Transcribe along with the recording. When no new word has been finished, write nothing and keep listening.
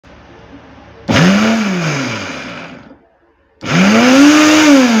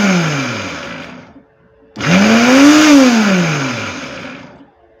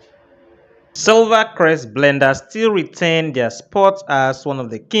Silvercrest blenders still retain their spot as one of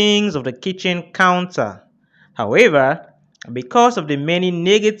the kings of the kitchen counter. However, because of the many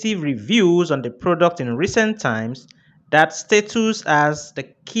negative reviews on the product in recent times, that status as the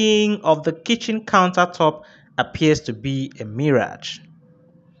king of the kitchen countertop appears to be a mirage.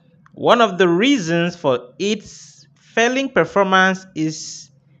 One of the reasons for its failing performance is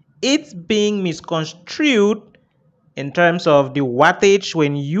it being misconstrued in terms of the wattage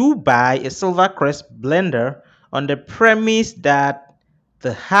when you buy a Silvercrest blender on the premise that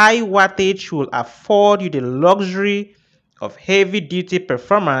the high wattage will afford you the luxury of heavy duty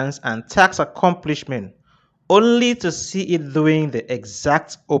performance and tax accomplishment, only to see it doing the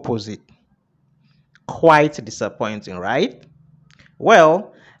exact opposite. Quite disappointing, right?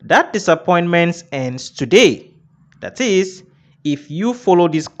 Well, that disappointment ends today. That is, if you follow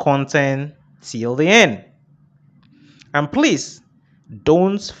this content till the end. And please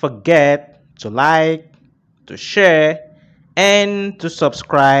don't forget to like, to share, and to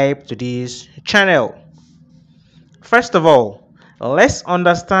subscribe to this channel. First of all, let's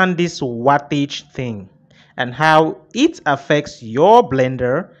understand this wattage thing and how it affects your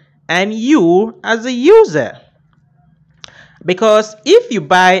blender and you as a user. Because if you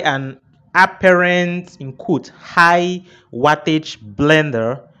buy an apparent in quote high wattage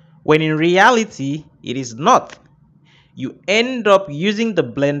blender when in reality it is not, you end up using the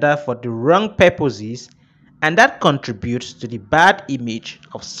blender for the wrong purposes, and that contributes to the bad image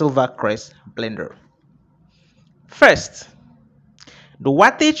of Silvercrest blender. First, the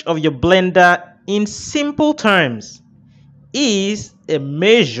wattage of your blender in simple terms is a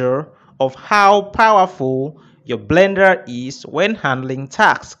measure of how powerful your blender is when handling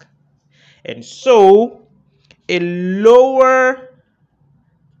tasks. And so a lower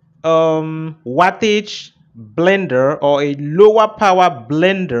wattage blender or a lower power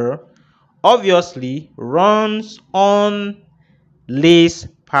blender obviously runs on less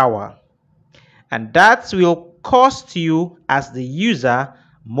power, and that will cost you as the user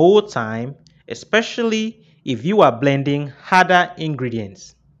more time, especially if you are blending harder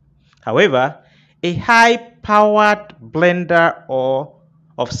ingredients. However, a high powered blender or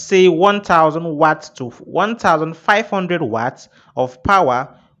of say 1000 watts to 1500 watts of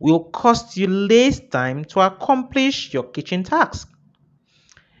power will cost you less time to accomplish your kitchen task.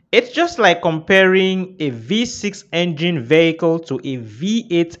 It's just like comparing a V6 engine vehicle to a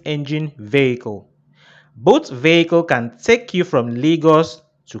V8 engine vehicle. Both vehicles can take you from Lagos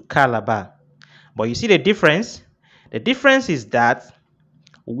to Calabar. But you see the difference? The difference is that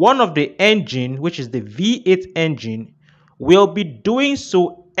one of the engine, which is the V8 engine, will be doing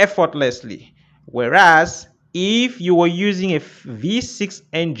so effortlessly, whereas if you were using a V6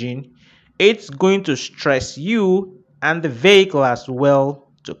 engine, it's going to stress you and the vehicle as well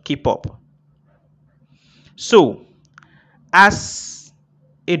to keep up. So as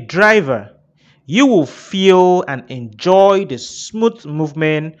a driver, you will feel and enjoy the smooth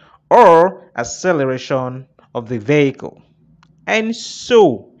movement or acceleration of the vehicle. And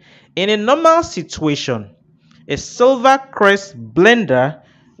so, in a normal situation, a Silvercrest blender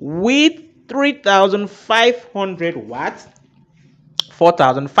with 3500 watts,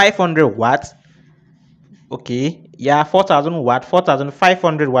 4500 watts, okay, yeah, 4000 watt,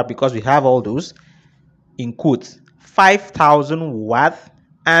 4500 watt, because we have all those in quotes, 5000 watt,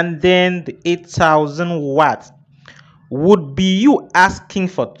 and then the 8000 watt would be you asking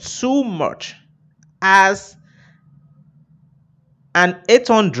for too much, as an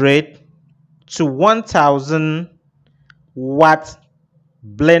 800 to 1000 watt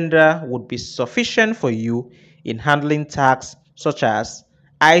blender would be sufficient for you in handling tasks such as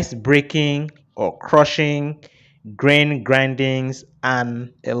ice breaking or crushing, grain grindings,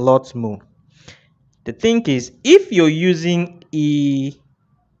 and a lot more. The thing is, if you're using a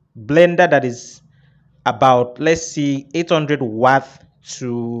blender that is about, let's say, 800 watt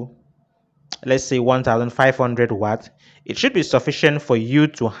to, let's say, 1500 watt, it should be sufficient for you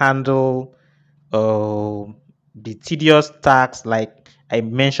to handle the tedious tasks like I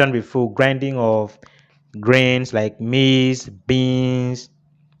mentioned before, grinding of grains like maize, beans.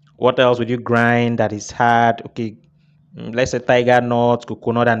 What else would you grind that is hard? Okay, let's say tiger nuts,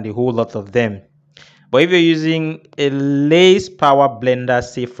 coconut, and the whole lot of them. But if you're using a less power blender,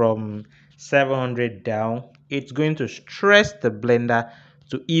 say from 700 down, it's going to stress the blender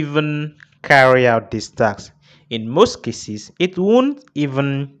to even carry out these tasks. In most cases, it won't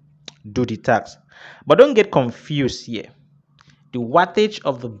even do the task. But don't get confused here. The wattage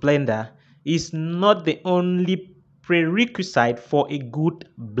of the blender is not the only prerequisite for a good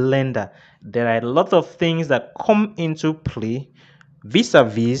blender. There are a lot of things that come into play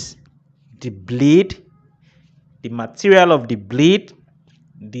vis-a-vis the blade, the material of the blade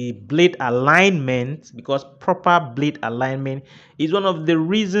alignment, because proper blade alignment is one of the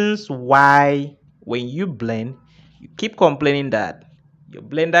reasons why when you blend, you keep complaining that your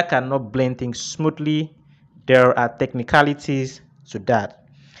blender cannot blend things smoothly. There are technicalities to that.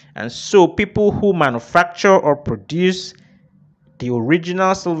 And so people who manufacture or produce the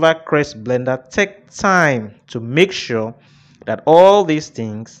original silver crest blender take time to make sure that all these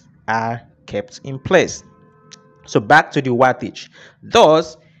things are kept in place. So back to the wattage.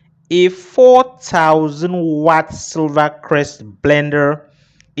 Thus, a 4000 watt silver crest blender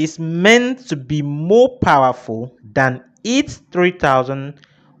is meant to be more powerful than its 3000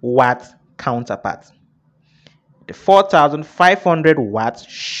 watt counterpart. The 4500 watts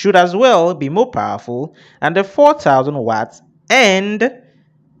should as well be more powerful than the 4000 watts, and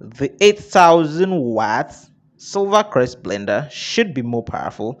the 8000 watts Silvercrest blender should be more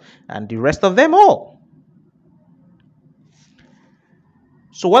powerful than the rest of them all.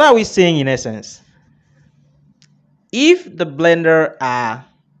 So what are we saying in essence? If the blender are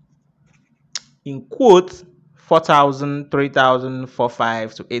in quotes 4000, 3000,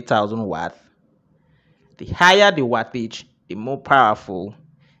 45 to 8000 watts, the higher the wattage, the more powerful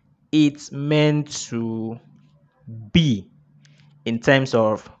it's meant to be in terms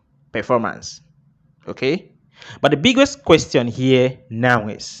of performance. Okay, but the biggest question here now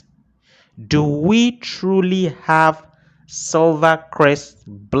is, do we truly have Silvercrest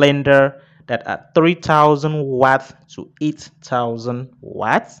blender that are 3000 watts to 8000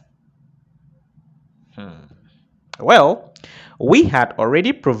 watts? Well, we had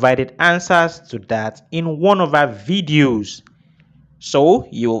already provided answers to that in one of our videos. So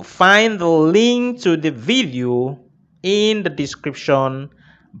you'll find the link to the video in the description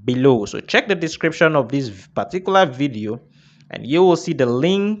below. So check the description of this particular video and you will see the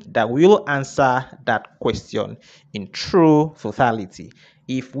link that will answer that question in true totality.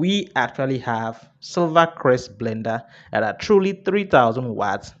 If we actually have Silvercrest blender that are truly 3000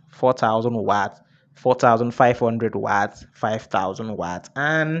 watts, 4000 watts, 4500 watts, 5000 watts,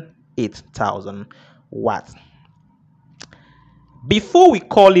 and 8000 watts. Before we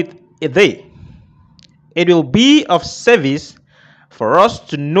call it a day, it will be of service for us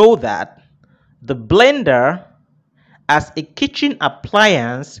to know that the blender as a kitchen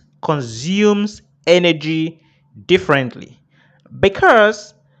appliance consumes energy differently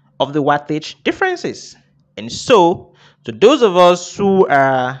because of the wattage differences. And so, to those of us who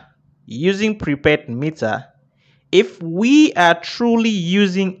are using prepared meter, if we are truly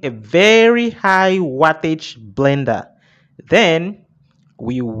using a very high wattage blender, then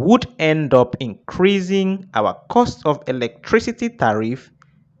we would end up increasing our cost of electricity tariff.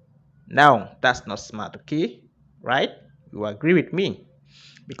 Now, that's not smart, okay? Right? You agree with me?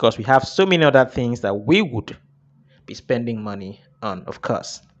 Because we have so many other things that we would be spending money on, of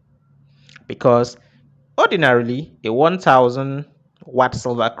course. Because ordinarily, a 1000 watt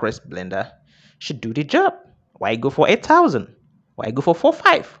Silvercrest blender should do the job. Why go for 8000? Why go for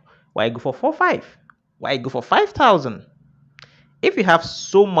 45? Why go for 45? Why go for 5000? If you have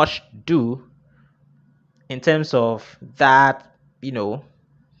so much to do in terms of that,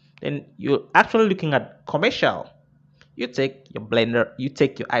 then you're actually looking at commercial. You take your blender, you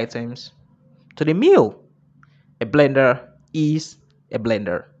take your items to the mill. A blender is a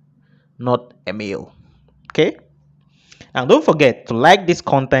blender, not a mill. Okay? And don't forget to like this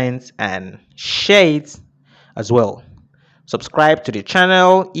content and share it as well. Subscribe to the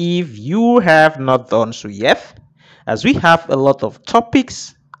channel if you have not done so yet, as we have a lot of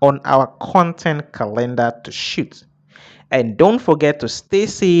topics on our content calendar to shoot. And don't forget to stay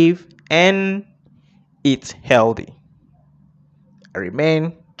safe and eat healthy. I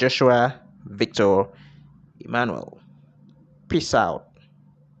remain Joshua Victor Emmanuel. Peace out.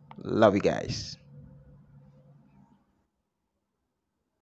 Love you guys.